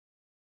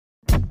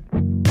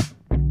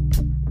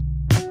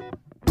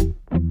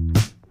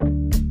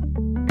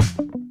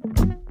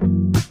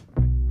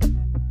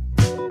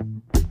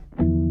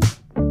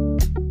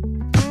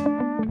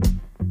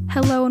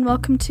and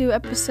welcome to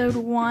episode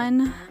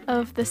 1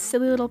 of the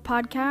Silly Little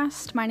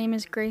Podcast. My name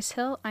is Grace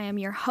Hill. I am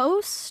your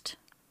host.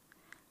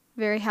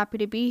 Very happy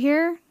to be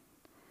here.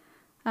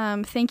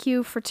 Thank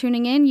you for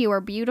tuning in. You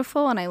are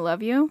beautiful and I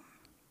love you.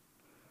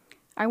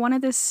 I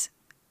wanted this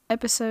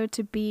episode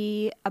to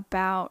be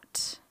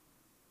about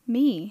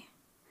me,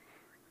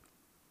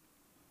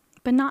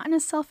 but not in a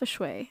selfish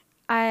way.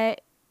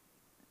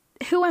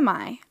 Who am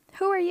I?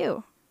 Who are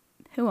you?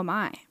 Who am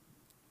I?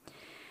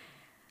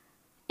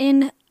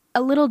 In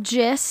a little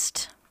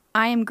gist,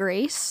 I am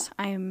Grace.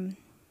 I am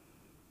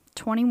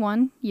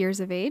 21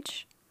 years of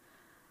age.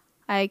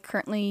 I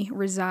currently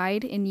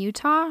reside in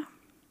Utah.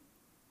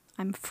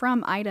 I'm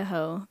from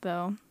Idaho,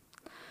 though.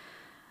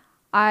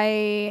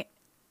 My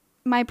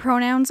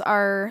pronouns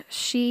are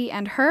she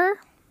and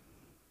her.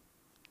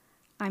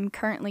 I'm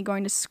currently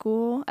going to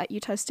school at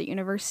Utah State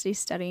University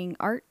studying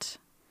art,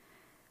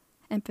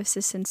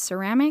 emphasis in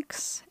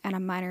ceramics, and a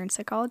minor in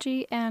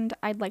psychology, and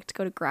I'd like to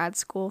go to grad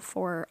school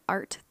for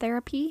art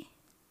therapy.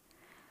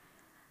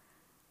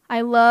 I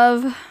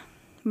love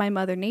my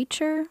Mother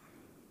Nature,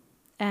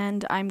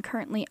 and I'm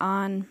currently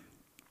on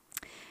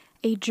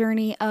a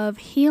journey of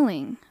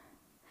healing.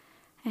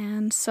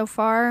 And so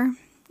far,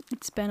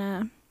 it's been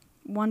a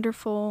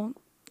wonderful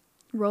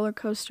roller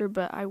coaster,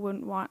 but I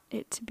wouldn't want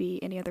it to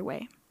be any other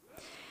way.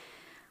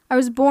 I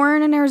was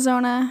born in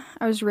Arizona.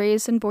 I was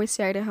raised in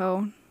Boise,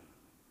 Idaho.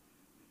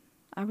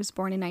 I was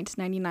born in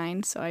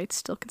 1999, so I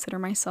still consider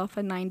myself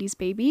a 90s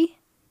baby.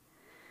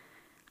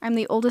 I'm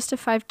the oldest of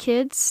 5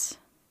 kids.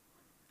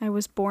 I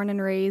was born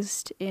and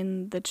raised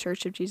in the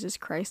Church of Jesus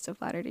Christ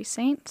of Latter-day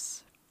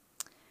Saints.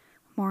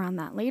 More on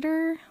that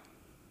later.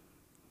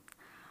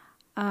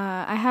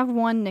 I have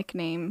one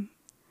nickname,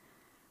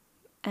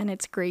 and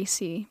it's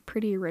Gracie.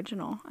 Pretty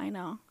original, I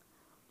know.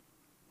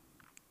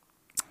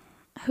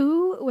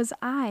 Who was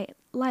I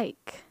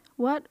like?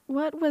 What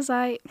was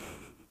I...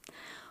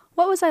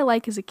 What was I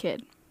like as a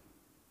kid?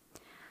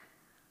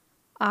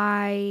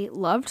 I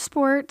loved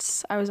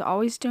sports. I was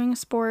always doing a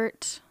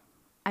sport.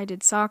 I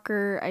did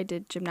soccer. I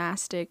did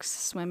gymnastics,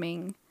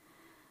 swimming,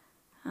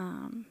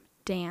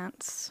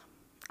 dance.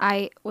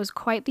 I was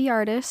quite the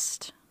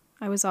artist.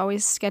 I was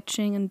always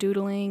sketching and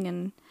doodling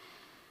and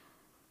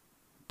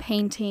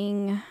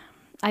painting.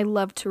 I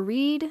loved to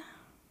read.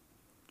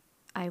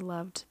 I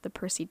loved the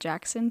Percy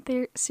Jackson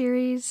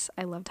series.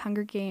 I loved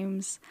Hunger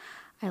Games.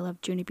 I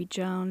loved Junie B.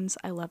 Jones.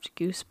 I loved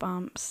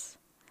Goosebumps.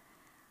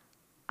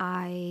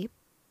 I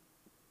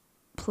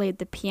played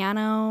the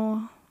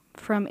piano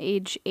from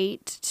age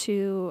 8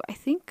 to, I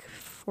think,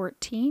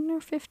 14 or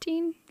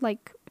 15.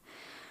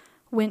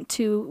 Went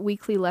to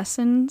weekly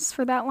lessons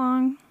for that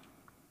long.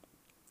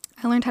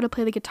 I learned how to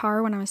play the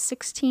guitar when I was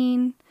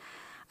 16.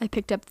 I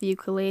picked up the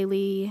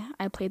ukulele.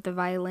 I played the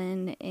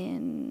violin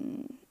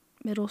in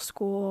middle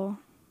school.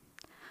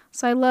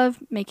 So I love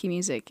making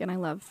music and I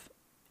love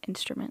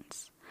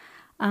instruments.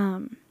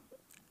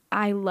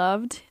 I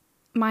loved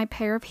my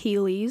pair of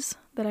Heelys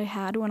that I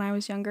had when I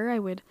was younger. I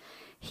would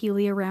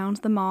Heely around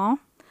the mall.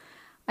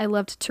 I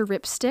loved to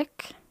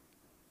ripstick.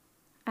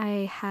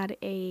 I had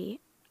a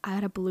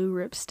blue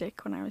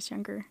ripstick when I was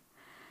younger.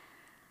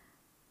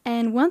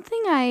 And one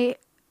thing I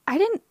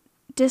didn't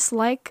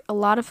dislike a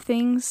lot of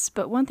things,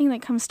 but one thing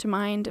that comes to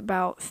mind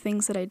about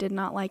things that I did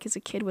not like as a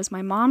kid was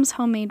my mom's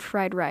homemade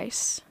fried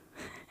rice.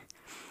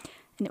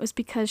 And it was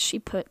because she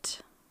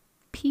put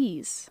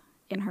peas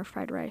in her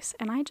fried rice,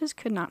 and I just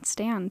could not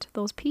stand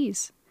those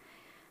peas.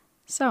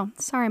 So,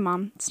 sorry,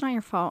 Mom. It's not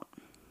your fault.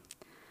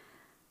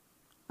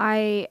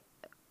 As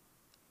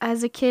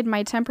a kid,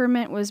 my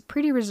temperament was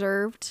pretty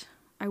reserved.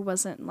 I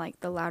wasn't like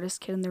the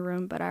loudest kid in the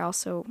room, but I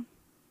also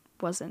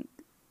wasn't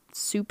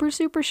super,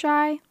 super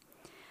shy.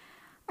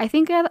 I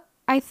think that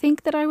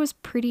I was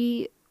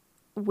pretty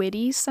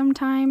witty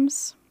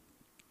sometimes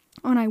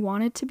when I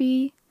wanted to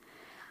be.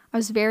 I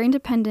was very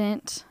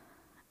independent,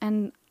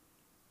 and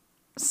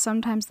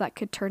sometimes that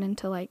could turn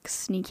into like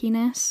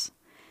sneakiness.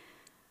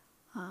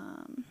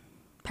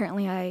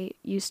 Apparently I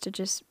used to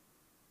just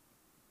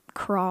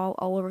crawl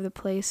all over the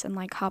place and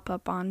like hop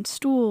up on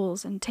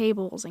stools and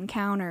tables and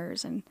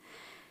counters and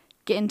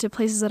get into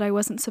places that I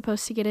wasn't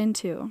supposed to get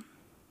into.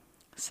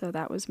 So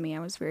that was me. I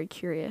was very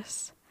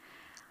curious.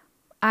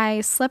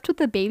 I slept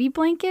with a baby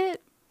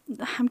blanket.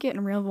 I'm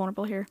getting real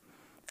vulnerable here.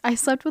 I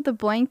slept with a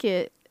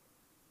blanket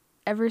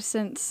ever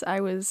since I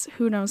was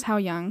who knows how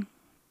young.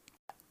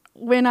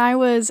 When I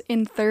was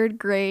in 3rd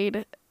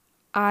grade,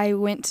 I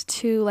went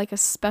to like a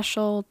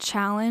special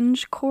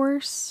challenge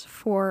course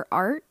for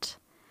art.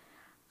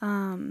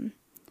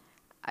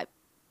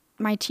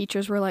 My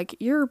teachers were like,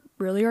 "You're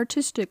really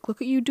artistic.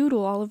 Look at you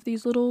doodle all of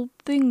these little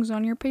things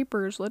on your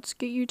papers. Let's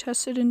get you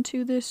tested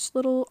into this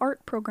little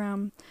art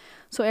program."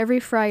 So every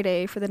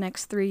Friday for the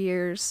next 3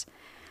 years,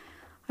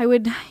 I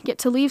would get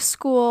to leave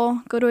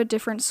school, go to a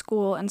different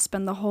school, and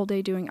spend the whole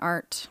day doing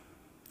art.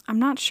 I'm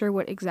not sure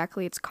what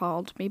exactly it's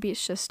called. Maybe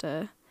it's just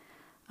a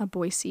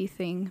Boise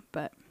thing,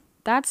 but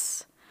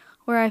that's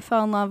where I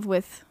fell in love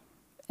with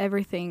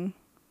everything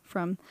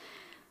from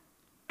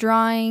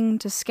drawing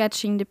to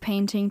sketching to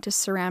painting to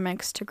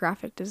ceramics to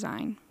graphic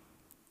design.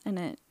 and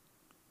it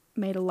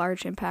made a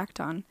large impact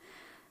on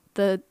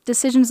the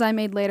decisions I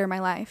made later in my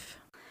life.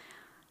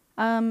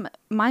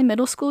 My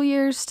middle school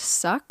years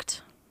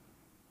sucked.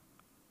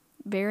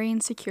 Very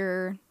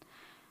insecure.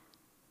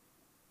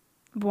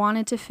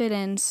 Wanted to fit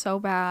in so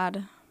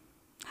bad.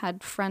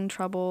 Had friend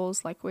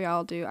troubles like we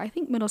all do. I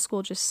think middle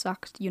school just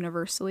sucked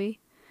universally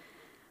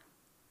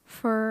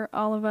for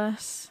all of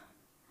us.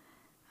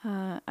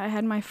 I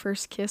had my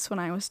first kiss when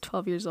I was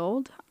 12 years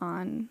old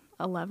on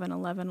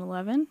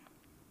 11/11/11.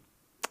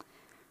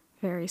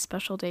 Very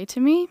special day to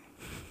me.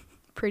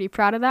 Pretty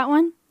proud of that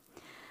one.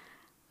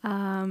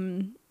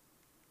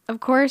 Of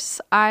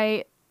course,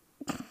 I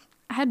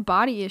had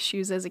body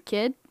issues as a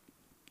kid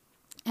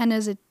and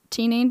as a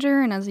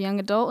teenager and as a young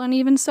adult, and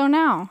even so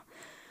now.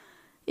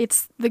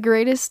 It's the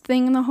greatest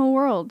thing in the whole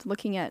world,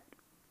 looking at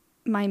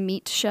my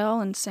meat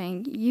shell and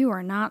saying, you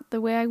are not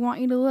the way I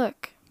want you to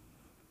look.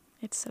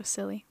 It's so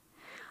silly.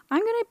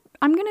 I'm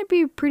gonna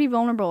be pretty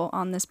vulnerable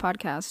on this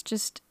podcast.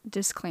 Just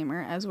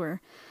disclaimer, as we're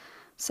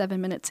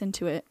 7 minutes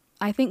into it.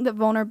 I think that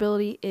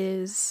vulnerability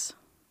is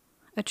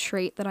a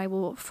trait that I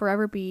will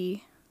forever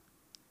be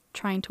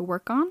trying to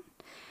work on.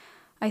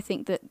 I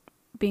think that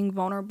being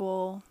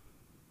vulnerable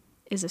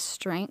is a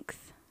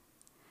strength,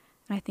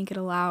 and I think it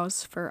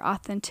allows for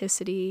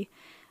authenticity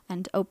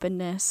and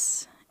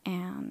openness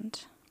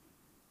and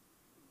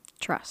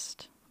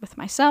trust with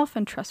myself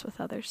and trust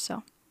with others.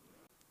 So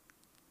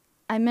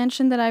I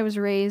mentioned that I was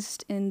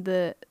raised in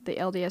the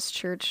LDS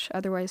church,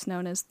 otherwise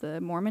known as the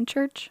Mormon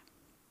church.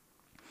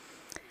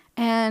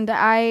 And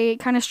I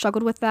kind of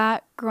struggled with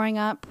that growing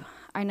up.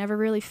 I never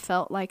really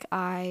felt like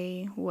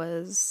I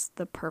was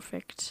the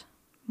perfect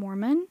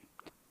Mormon.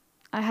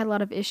 I had a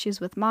lot of issues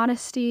with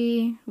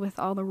modesty, with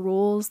all the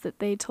rules that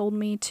they told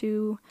me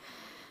to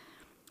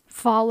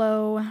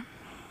follow.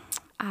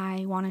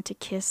 I wanted to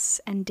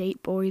kiss and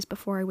date boys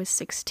before I was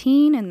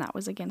 16, and that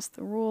was against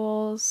the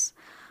rules.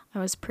 I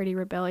was pretty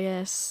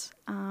rebellious.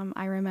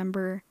 I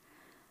remember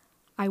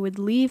I would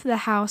leave the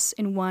house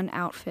in one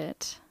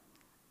outfit,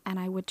 and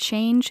I would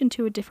change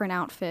into a different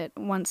outfit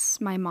once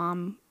my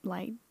mom,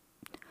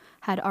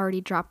 had already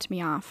dropped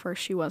me off or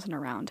she wasn't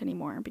around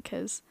anymore,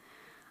 because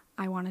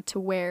I wanted to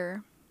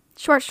wear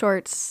short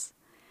shorts,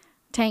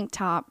 tank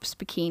tops,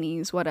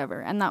 bikinis,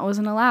 whatever, and that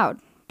wasn't allowed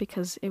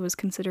because it was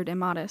considered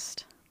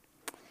immodest.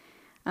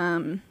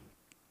 I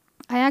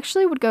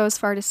actually would go as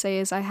far to say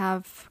as I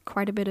have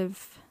quite a bit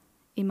of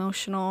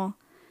emotional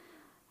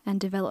and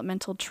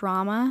developmental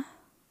trauma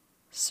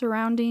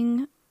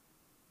surrounding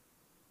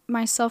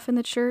myself in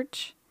the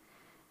church.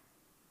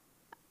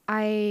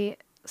 I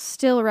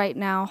still right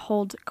now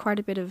hold quite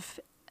a bit of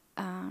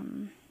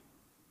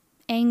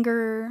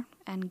anger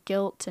and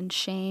guilt and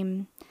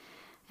shame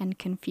and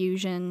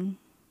confusion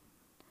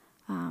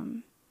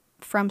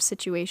from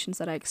situations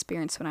that I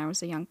experienced when I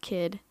was a young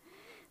kid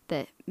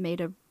that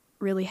made a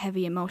really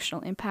heavy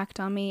emotional impact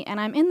on me. And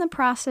I'm in the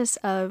process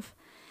of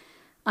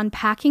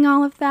unpacking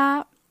all of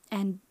that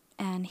and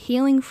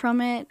healing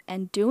from it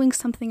and doing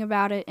something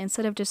about it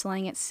instead of just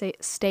letting it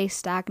stay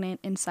stagnant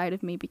inside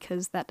of me,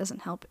 because that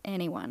doesn't help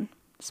anyone,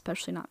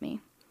 especially not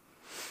me.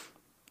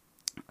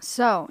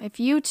 So, if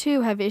you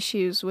too have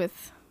issues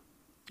with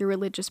your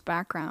religious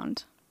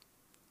background,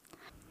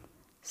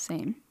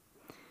 same.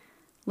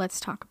 Let's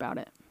talk about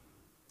it.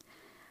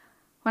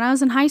 When I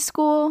was in high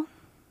school,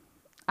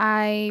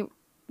 I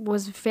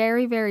was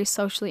very, very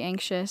socially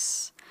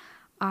anxious.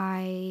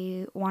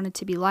 I wanted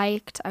to be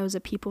liked. I was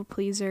a people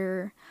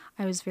pleaser.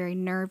 I was very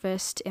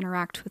nervous to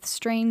interact with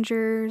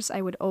strangers.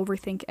 I would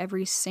overthink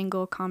every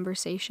single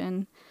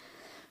conversation.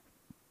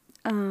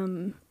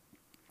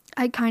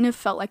 I kind of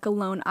felt like a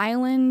lone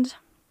island.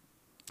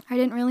 I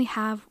didn't really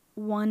have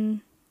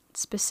one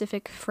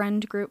specific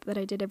friend group that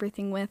I did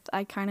everything with.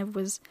 I kind of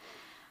was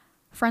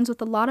friends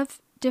with a lot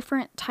of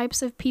different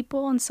types of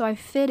people, and so I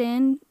fit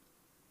in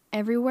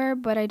everywhere,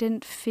 but I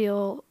didn't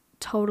feel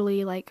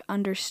totally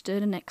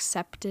understood and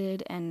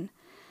accepted and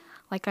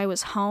like I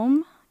was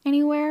home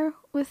anywhere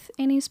with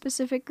any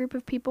specific group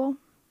of people.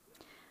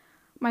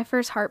 My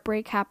first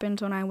heartbreak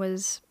happened when I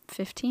was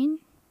 15,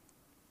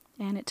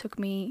 and it took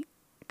me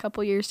a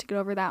couple years to get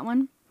over that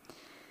one.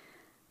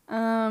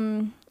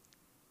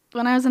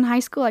 When I was in high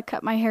school, I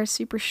cut my hair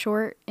super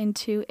short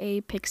into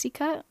a pixie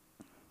cut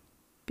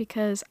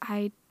because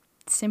I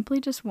simply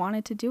just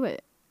wanted to do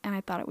it, and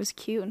I thought it was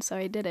cute, and so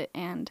I did it,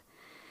 and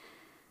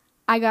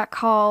I got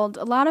called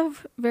a lot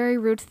of very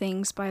rude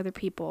things by other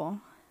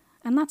people,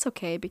 and that's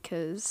okay,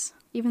 because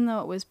even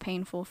though it was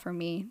painful for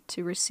me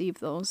to receive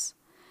those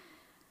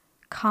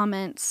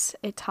comments,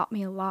 it taught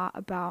me a lot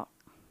about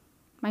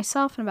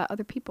myself and about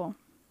other people.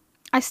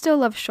 I still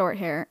love short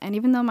hair, and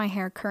even though my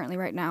hair currently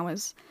right now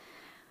is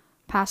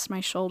past my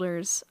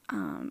shoulders,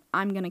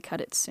 I'm going to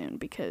cut it soon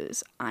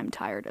because I'm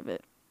tired of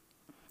it.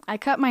 I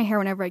cut my hair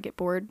whenever I get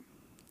bored.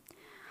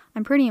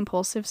 I'm pretty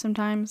impulsive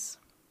sometimes,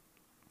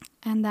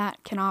 and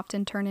that can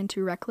often turn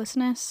into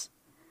recklessness.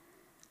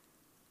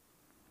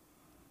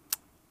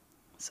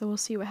 So we'll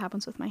see what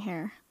happens with my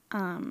hair.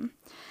 When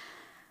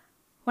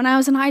I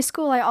was in high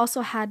school, I also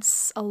had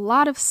a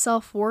lot of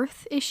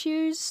self-worth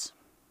issues.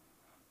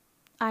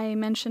 I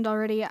mentioned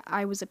already,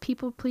 I was a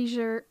people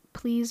pleaser.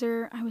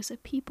 I was a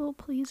people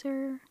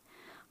pleaser.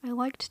 I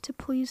liked to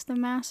please the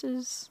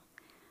masses.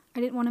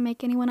 I didn't want to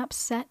make anyone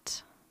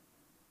upset.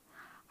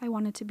 I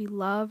wanted to be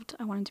loved.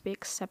 I wanted to be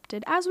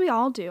accepted, as we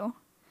all do.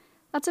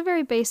 That's a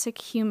very basic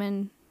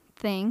human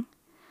thing.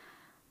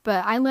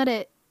 But I let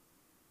it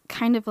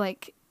kind of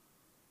like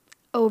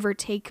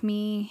overtake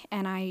me,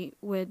 and I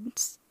would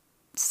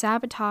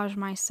sabotage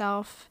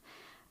myself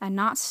and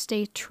not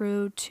stay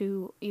true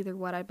to either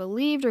what I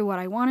believed or what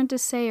I wanted to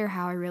say or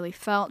how I really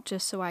felt,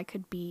 just so I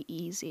could be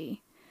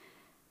easy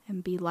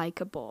and be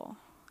likable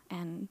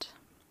and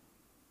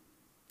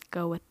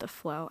go with the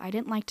flow. I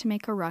didn't like to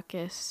make a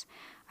ruckus.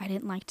 I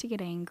didn't like to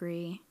get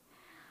angry.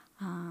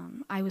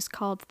 I was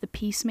called the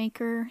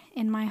peacemaker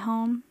in my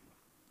home.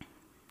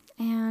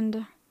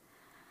 And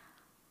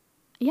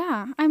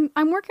yeah,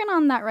 I'm working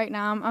on that right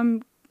now.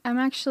 I'm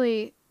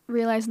actually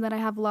realizing that I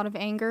have a lot of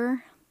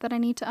anger that I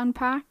need to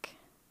unpack.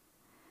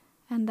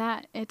 And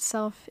that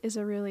itself is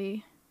a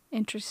really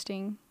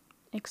interesting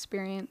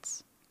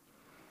experience.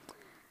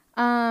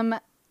 I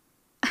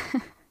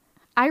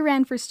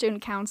ran for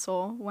student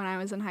council when I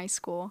was in high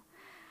school.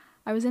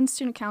 I was in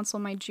student council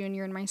my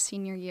junior and my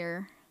senior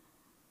year.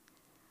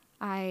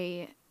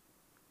 I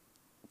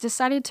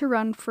decided to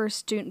run for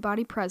student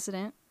body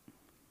president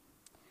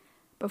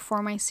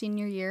before my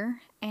senior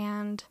year,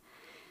 and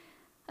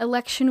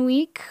election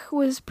week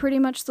was pretty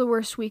much the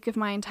worst week of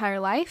my entire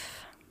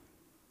life.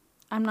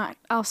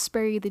 I'll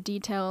spare you the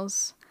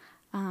details,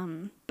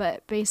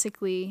 but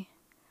basically,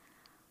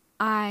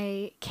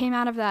 I came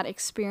out of that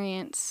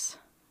experience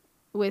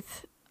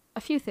with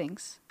a few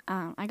things.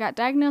 I got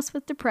diagnosed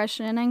with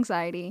depression and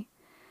anxiety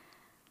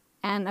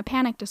and a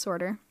panic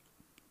disorder,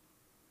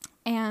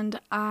 and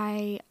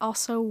I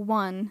also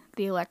won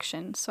the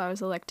election, so I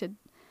was elected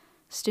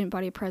student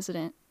body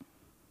president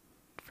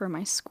for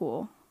my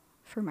school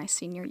for my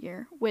senior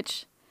year,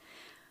 which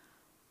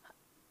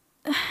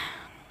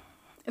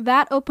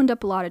that opened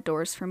up a lot of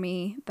doors for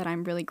me that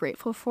I'm really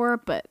grateful for,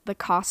 but the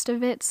cost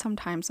of it,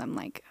 sometimes I'm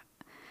like,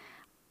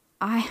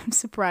 I am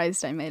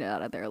surprised I made it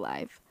out of there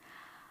alive.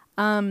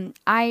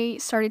 I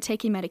started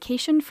taking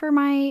medication for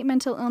my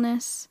mental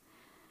illness.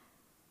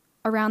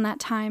 Around that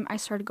time, I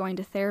started going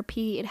to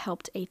therapy. It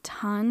helped a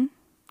ton.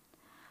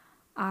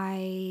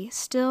 I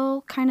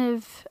still kind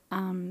of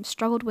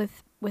struggled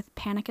with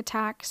panic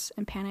attacks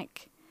and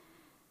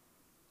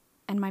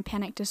my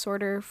panic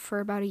disorder for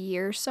about a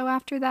year or so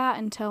after that,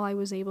 until I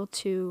was able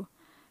to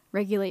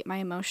regulate my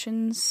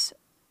emotions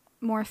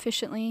more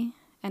efficiently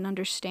and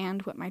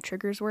understand what my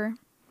triggers were.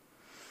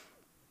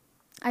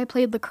 I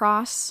played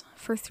lacrosse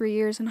for 3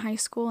 years in high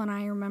school, and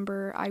I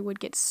remember I would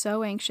get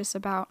so anxious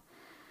about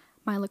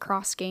my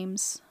lacrosse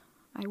games.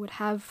 I would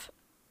have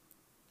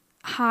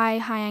high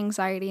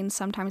anxiety and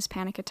sometimes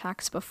panic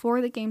attacks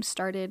before the game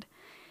started.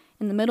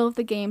 In the middle of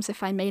the games,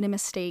 if I made a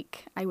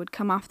mistake, I would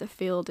come off the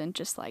field and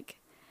just like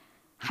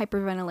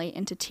hyperventilate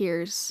into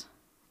tears.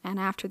 And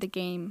after the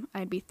game,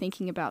 I'd be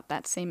thinking about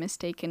that same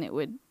mistake, and it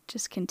would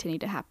just continue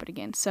to happen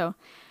again. So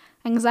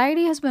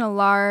anxiety has been a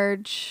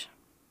large,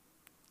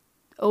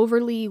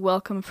 overly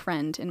welcome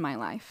friend in my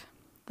life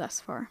thus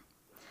far.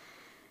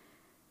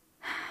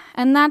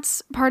 And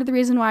that's part of the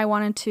reason why I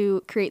wanted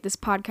to create this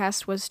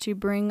podcast, was to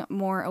bring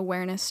more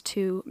awareness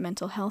to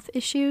mental health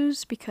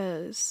issues,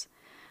 because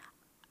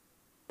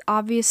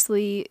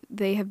obviously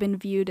they have been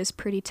viewed as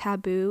pretty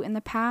taboo in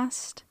the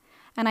past.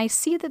 And I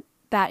see that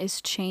that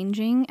is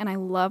changing, and I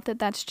love that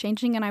that's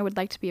changing, and I would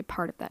like to be a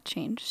part of that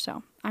change.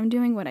 So I'm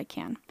doing what I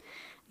can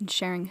and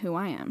sharing who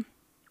I am.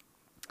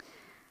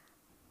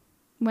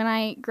 When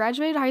I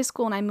graduated high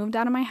school and I moved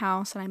out of my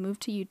house and I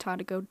moved to Utah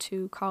to go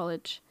to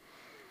college,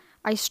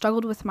 I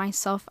struggled with my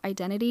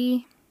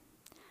self-identity.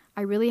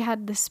 I really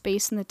had the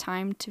space and the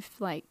time to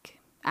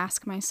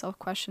ask myself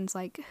questions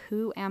like,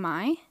 who am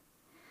I?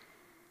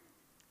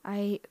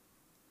 I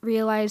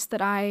realized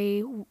that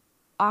I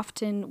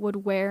often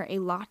would wear a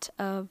lot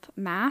of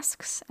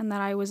masks, and that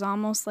I was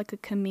almost like a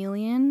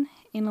chameleon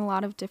in a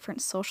lot of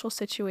different social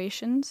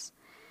situations.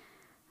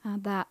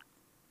 That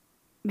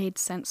made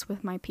sense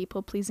with my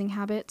people-pleasing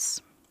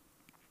habits.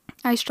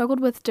 I struggled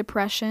with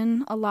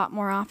depression a lot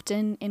more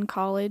often in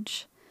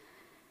college,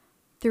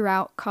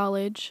 throughout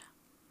college,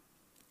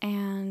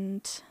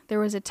 and there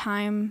was a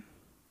time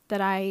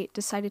that I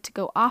decided to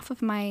go off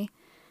of my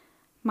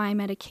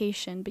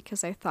medication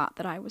because I thought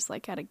that I was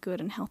at a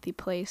good and healthy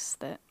place,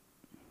 that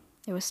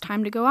it was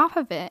time to go off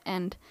of it.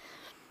 And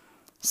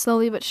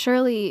slowly but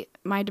surely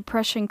my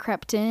depression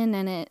crept in,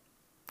 and it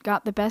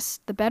got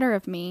the better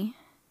of me,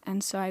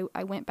 and so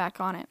I went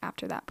back on it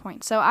after that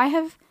point. So I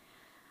have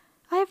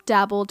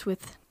dabbled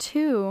with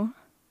 2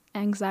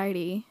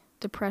 anxiety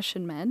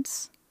depression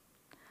meds.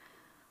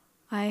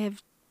 I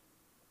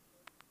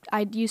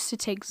used to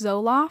take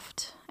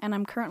Zoloft, and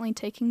I'm currently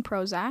taking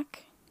Prozac.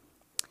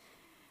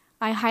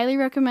 I highly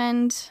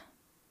recommend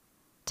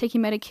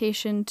taking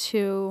medication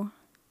to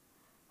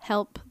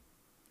help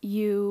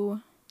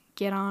you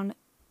get on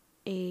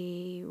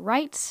a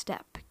right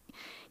step.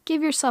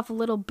 Give yourself a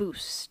little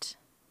boost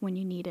when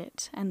you need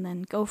it, and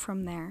then go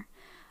from there.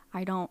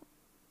 I don't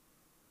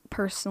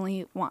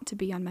personally want to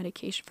be on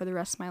medication for the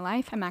rest of my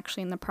life. I'm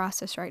actually in the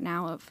process right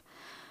now of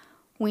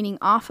weaning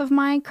off of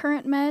my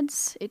current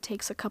meds. It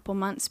takes a couple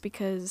months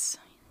because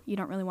you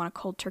don't really want to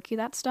cold turkey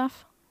that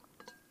stuff.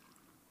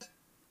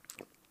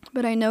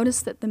 But I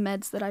noticed that the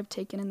meds that I've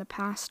taken in the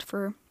past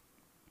for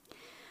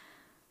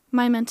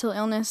my mental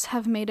illness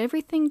have made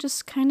everything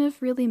just kind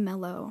of really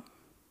mellow.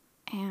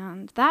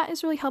 And that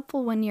is really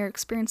helpful when you're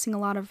experiencing a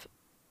lot of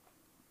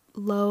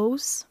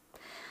lows.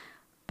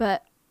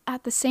 But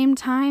at the same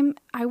time,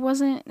 I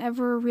wasn't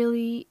ever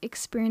really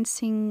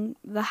experiencing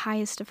the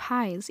highest of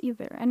highs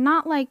either. And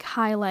not like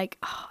high like,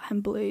 oh,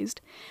 I'm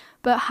blazed,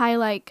 but high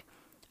like,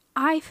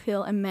 I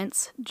feel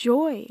immense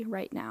joy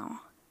right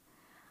now.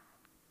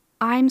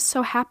 I'm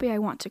so happy I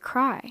want to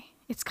cry.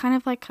 It's kind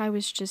of like I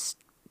was just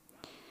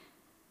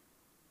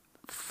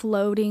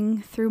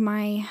floating through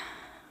my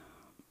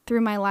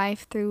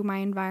life, through my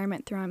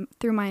environment,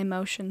 through my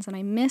emotions, and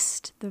I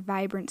missed the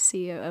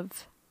vibrancy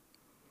of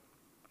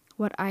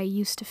what I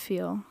used to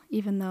feel,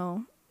 even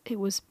though it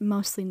was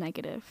mostly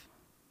negative.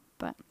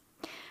 But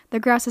the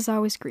grass is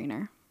always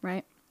greener,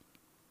 right?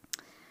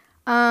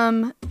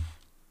 My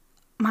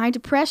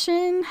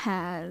depression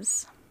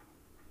has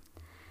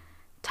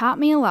taught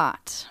me a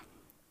lot.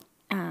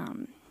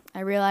 I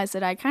realized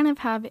that I kind of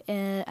have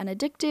an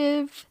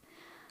addictive,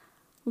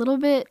 little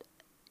bit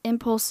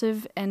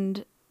impulsive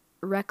and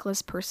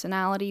reckless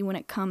personality when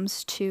it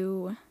comes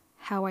to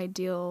how I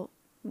deal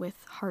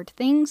with hard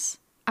things.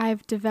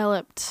 I've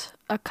developed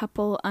a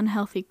couple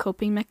unhealthy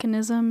coping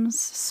mechanisms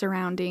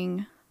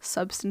surrounding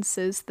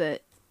substances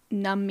that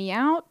numb me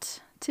out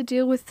to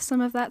deal with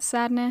some of that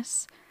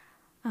sadness.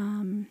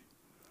 I'm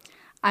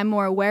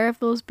more aware of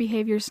those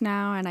behaviors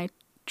now, and I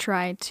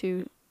try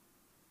to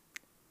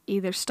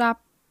either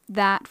stop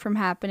that from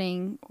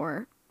happening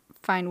or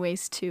find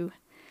ways to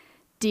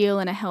deal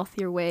in a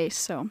healthier way.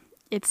 So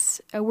it's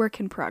a work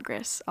in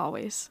progress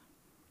always.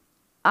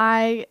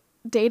 I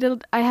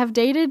have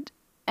dated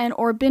and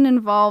or been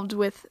involved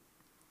with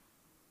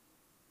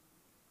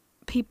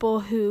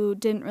people who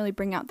didn't really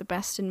bring out the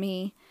best in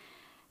me,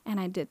 and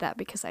I did that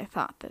because I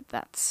thought that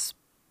that's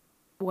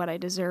what I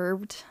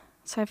deserved.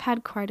 So I've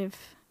had quite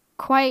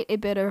a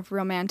bit of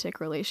romantic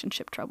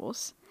relationship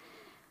troubles.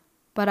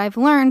 But I've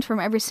learned from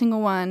every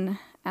single one,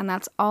 and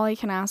that's all I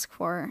can ask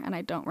for, and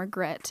I don't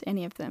regret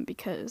any of them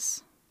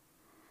because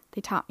they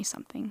taught me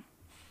something.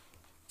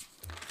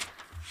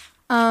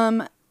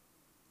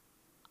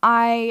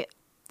 I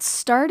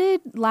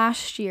started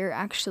last year,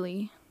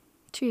 actually,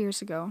 2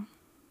 years ago,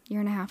 year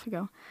and a half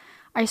ago,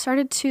 I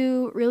started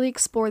to really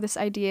explore this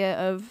idea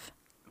of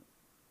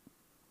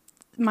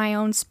my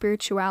own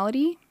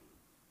spirituality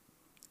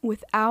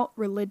without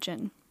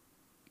religion.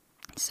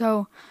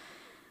 So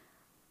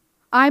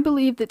I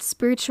believe that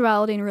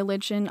spirituality and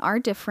religion are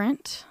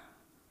different.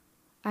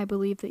 I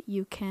believe that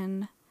you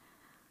can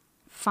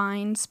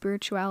find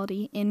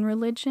spirituality in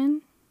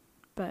religion,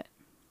 but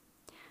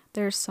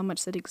there's so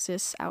much that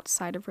exists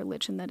outside of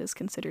religion that is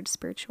considered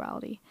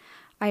spirituality.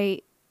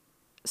 I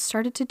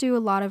started to do a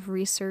lot of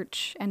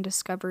research and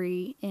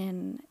discovery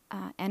in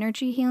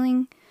energy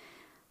healing,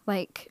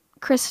 like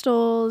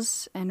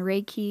crystals and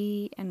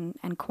Reiki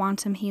and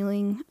quantum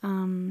healing.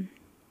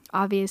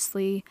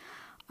 Obviously,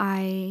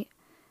 I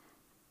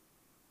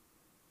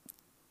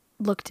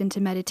looked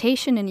into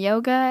meditation and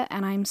yoga,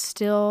 and I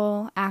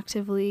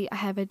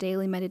have a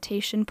daily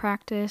meditation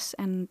practice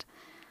and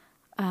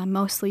a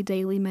mostly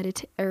daily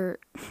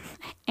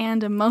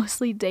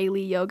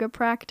yoga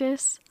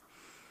practice.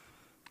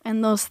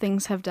 And those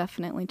things have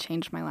definitely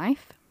changed my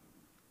life.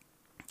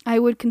 I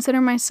would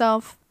consider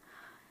myself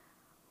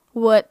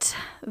what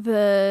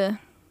the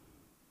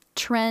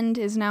trend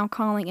is now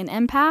calling an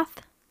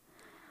empath.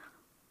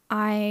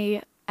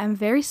 I am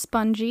very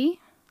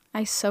spongy.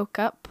 I soak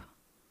up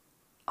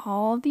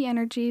all the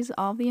energies,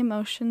 all the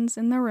emotions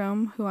in the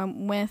room, who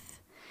I'm with,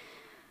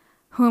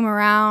 who I'm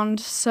around.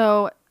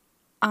 So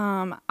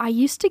I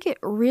used to get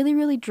really,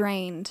 really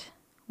drained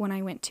when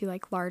I went to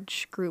like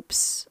large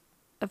groups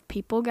of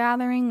people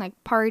gathering,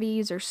 like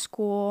parties or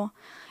school.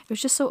 It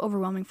was just so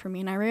overwhelming for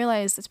me. And I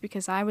realized it's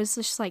because I was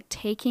just like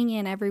taking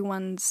in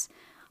everyone's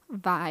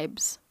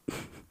vibes.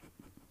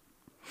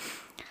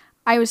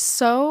 I was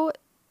so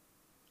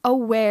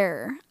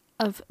aware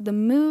of the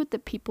mood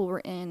that people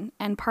were in,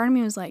 and part of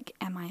me was like,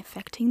 am I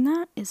affecting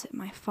that? Is it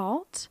my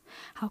fault?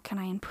 How can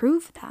I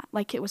improve that?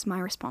 Like it was my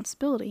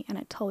responsibility, and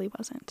it totally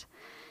wasn't.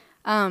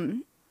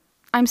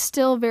 I'm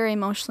still very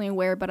emotionally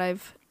aware, but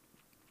I've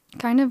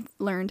kind of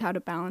learned how to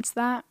balance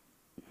that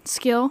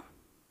skill,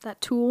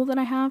 that tool that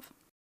I have.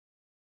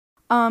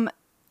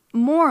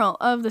 Moral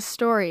of the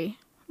story,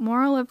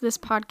 moral of this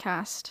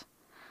podcast,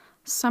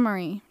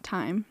 summary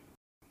time.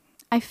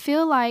 I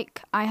feel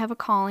like I have a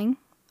calling.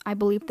 I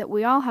believe that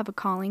we all have a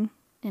calling,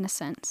 in a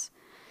sense.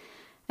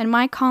 And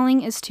my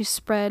calling is to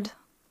spread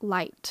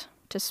light,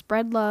 to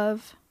spread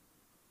love,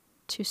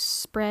 to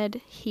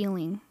spread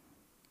healing.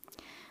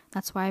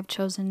 That's why I've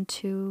chosen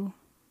to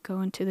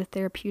go into the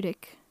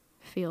therapeutic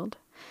field.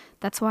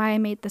 That's why I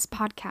made this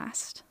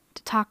podcast,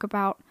 to talk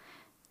about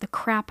the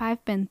crap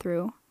I've been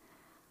through,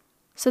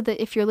 so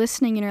that if you're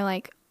listening and you're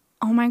like,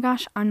 oh my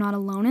gosh, I'm not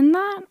alone in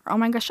that, or oh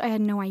my gosh, I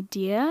had no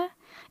idea,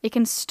 it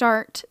can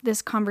start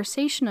this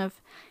conversation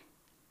of,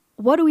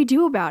 what do we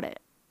do about it?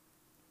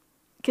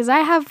 Because I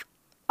have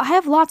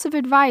lots of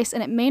advice,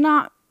 and it may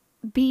not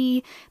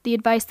be the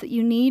advice that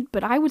you need,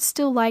 but I would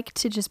still like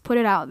to just put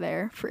it out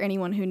there for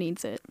anyone who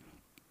needs it.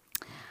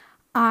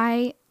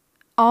 My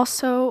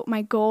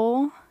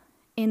goal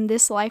in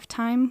this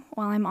lifetime,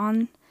 while I'm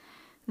on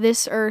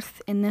this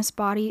earth, in this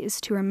body, is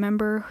to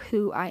remember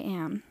who I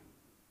am.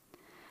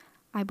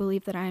 I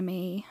believe that I'm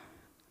a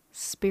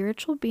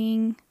spiritual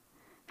being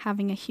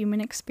having a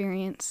human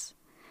experience.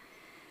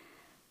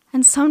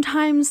 And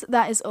sometimes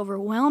that is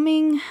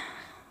overwhelming.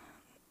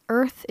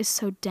 Earth is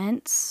so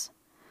dense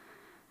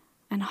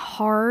and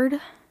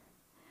hard.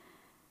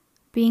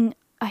 Being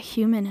a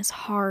human is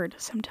hard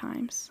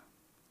sometimes.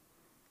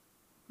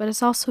 But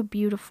it's also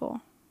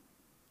beautiful.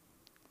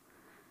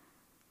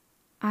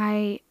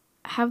 I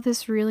have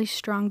this really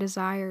strong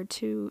desire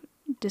to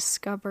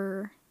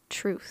discover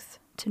truth,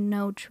 to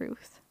know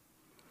truth.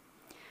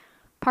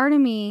 Part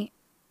of me,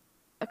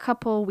 a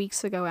couple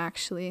weeks ago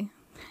actually,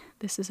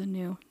 this is a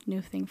new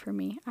thing for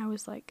me, I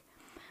was like,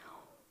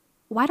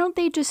 why don't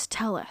they just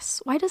tell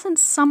us? Why doesn't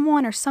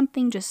someone or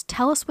something just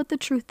tell us what the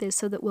truth is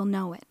so that we'll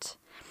know it?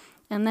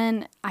 And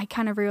then I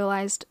kind of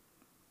realized,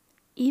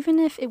 even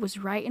if it was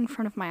right in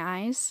front of my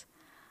eyes,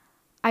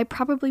 I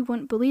probably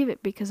wouldn't believe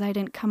it because I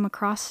didn't come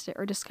across it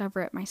or discover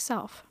it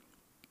myself.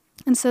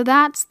 And so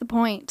that's the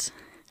point,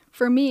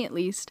 for me at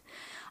least,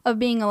 of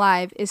being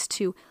alive, is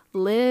to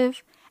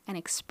live and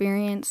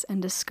experience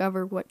and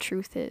discover what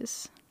truth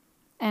is.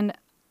 And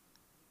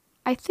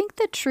I think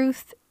the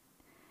truth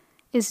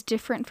is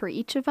different for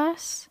each of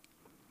us,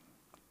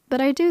 but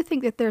I do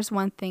think that there's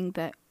one thing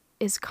that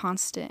is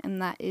constant,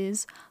 and that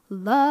is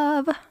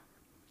love.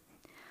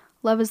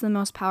 Love is the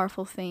most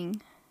powerful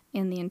thing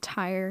in the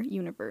entire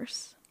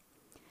universe.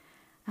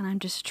 And I'm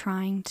just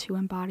trying to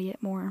embody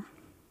it more.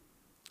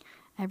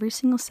 Every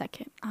single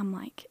second, I'm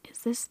like,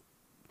 is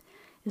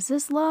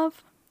this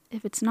love?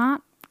 If it's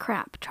not,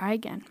 crap, try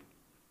again.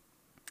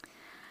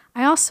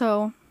 I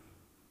also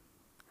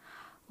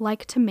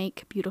like to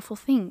make beautiful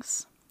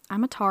things.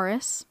 I'm a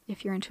Taurus,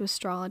 if you're into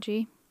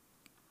astrology.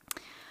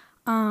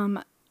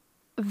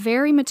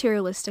 Very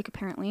materialistic,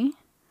 apparently.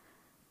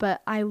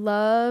 But I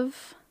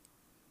love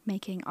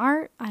making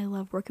art. I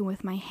love working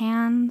with my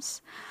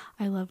hands.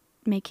 I love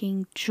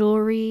making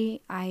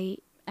jewelry. I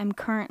am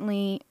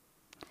currently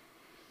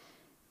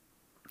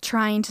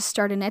trying to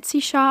start an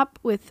Etsy shop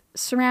with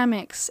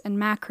ceramics and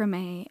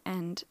macrame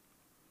and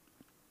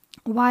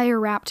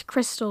wire-wrapped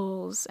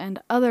crystals and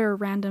other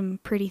random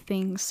pretty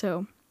things.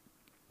 So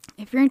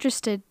if you're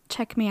interested,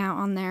 check me out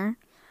on there.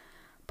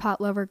 Pot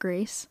Lover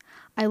Grace.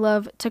 I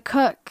love to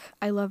cook.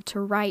 I love to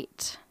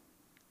write.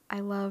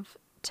 I love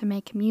to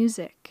make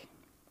music.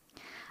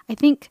 I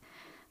think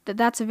that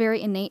that's a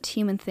very innate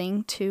human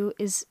thing too,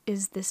 is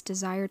this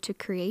desire to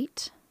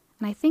create.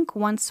 And I think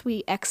once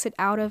we exit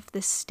out of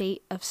this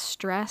state of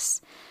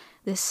stress,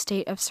 this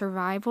state of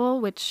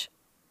survival, which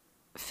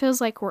feels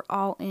like we're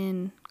all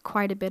in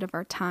quite a bit of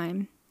our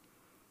time,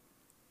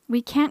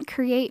 we can't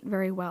create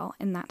very well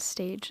in that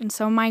stage. And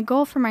so my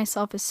goal for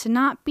myself is to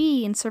not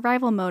be in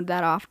survival mode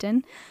that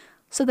often,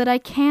 so that I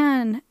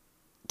can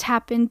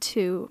tap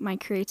into my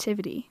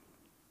creativity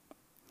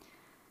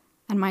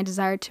and my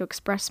desire to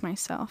express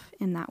myself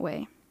in that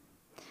way.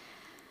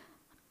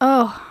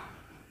 Oh,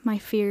 my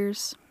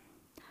fears.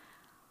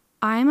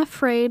 I'm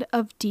afraid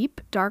of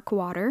deep, dark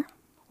water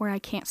where I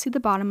can't see the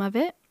bottom of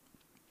it.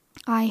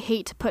 I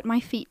hate to put my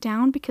feet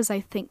down because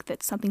I think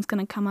that something's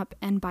going to come up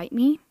and bite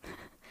me.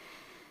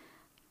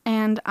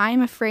 And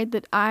I'm afraid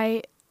that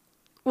I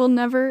will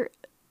never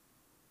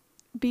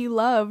be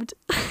loved.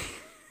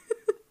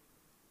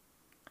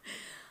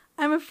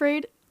 I'm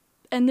afraid,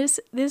 and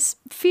this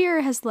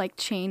fear has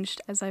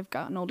changed as I've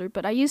gotten older,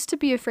 but I used to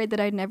be afraid that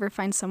I'd never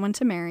find someone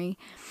to marry.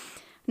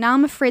 Now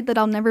I'm afraid that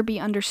I'll never be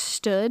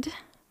understood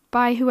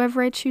by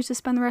whoever I choose to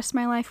spend the rest of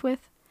my life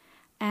with.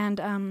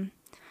 And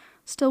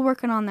still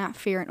working on that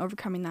fear and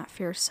overcoming that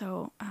fear,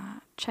 so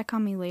check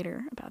on me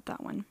later about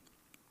that one.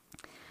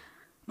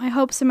 My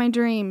hopes and my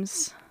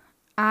dreams.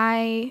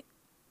 I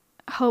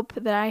hope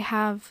that I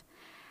have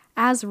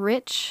as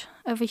rich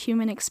of a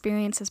human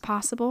experience as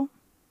possible.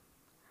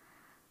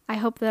 I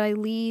hope that I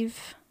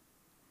leave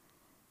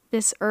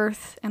this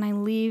earth and I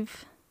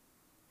leave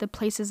the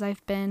places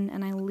I've been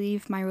and I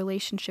leave my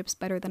relationships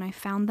better than I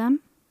found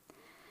them.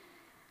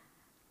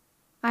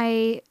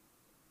 I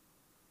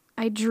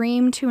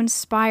dream to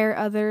inspire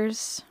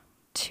others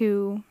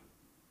to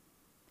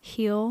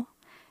heal,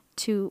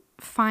 to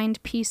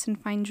find peace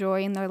and find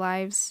joy in their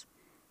lives,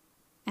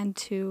 and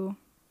to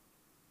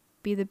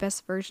be the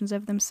best versions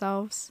of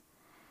themselves.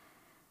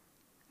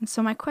 And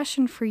so my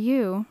question for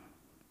you,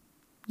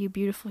 you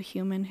beautiful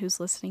human who's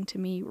listening to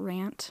me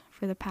rant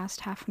for the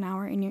past half an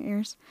hour in your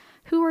ears,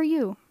 who are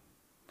you?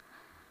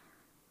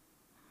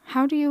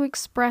 How do you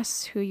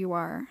express who you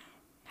are?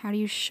 How do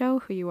you show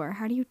who you are?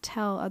 How do you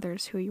tell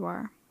others who you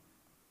are?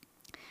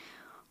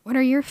 What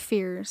are your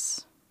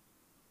fears?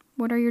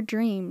 What are your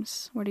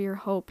dreams? What are your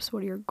hopes?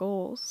 What are your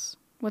goals?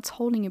 What's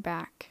holding you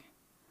back?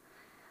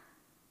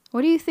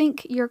 What do you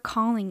think your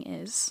calling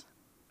is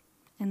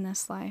in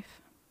this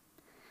life?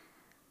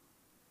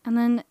 And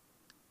then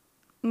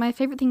my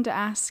favorite thing to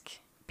ask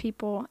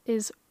people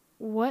is,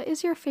 what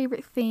is your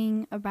favorite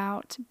thing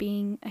about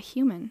being a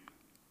human?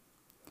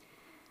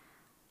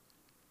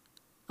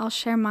 I'll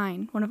share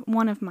mine,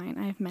 one of mine.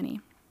 I have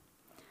many.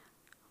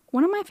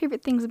 One of my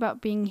favorite things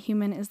about being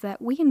human is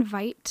that we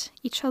invite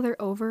each other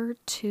over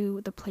to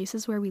the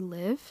places where we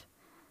live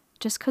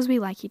just because we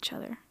like each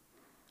other.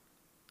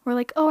 We're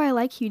like, oh, I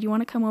like you. Do you want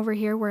to come over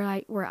here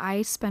where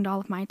I spend all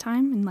of my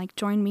time and like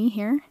join me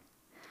here?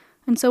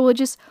 And so we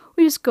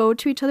just go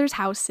to each other's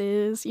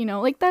houses,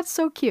 like that's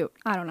so cute.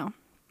 I don't know.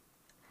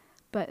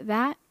 But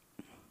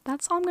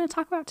that's all I'm going to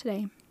talk about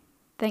today.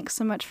 Thanks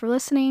so much for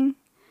listening.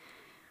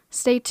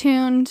 Stay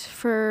tuned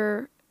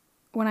for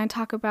when I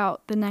talk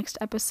about the next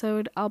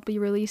episode I'll be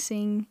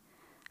releasing.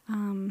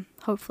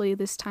 Hopefully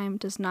this time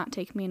does not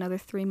take me another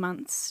 3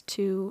 months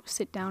to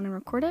sit down and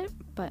record it,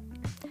 but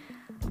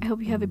I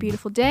hope you have a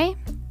beautiful day,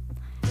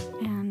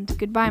 and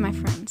goodbye, my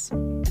friends.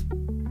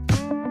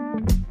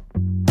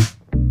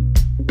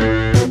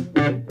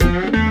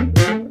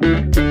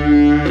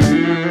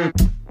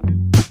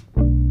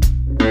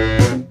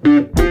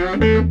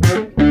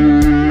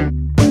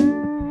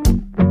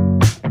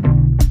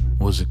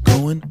 Was it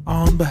going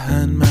on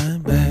behind my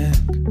back?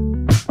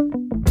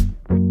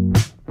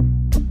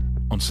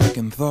 On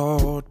second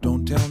thought,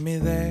 don't tell me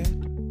that.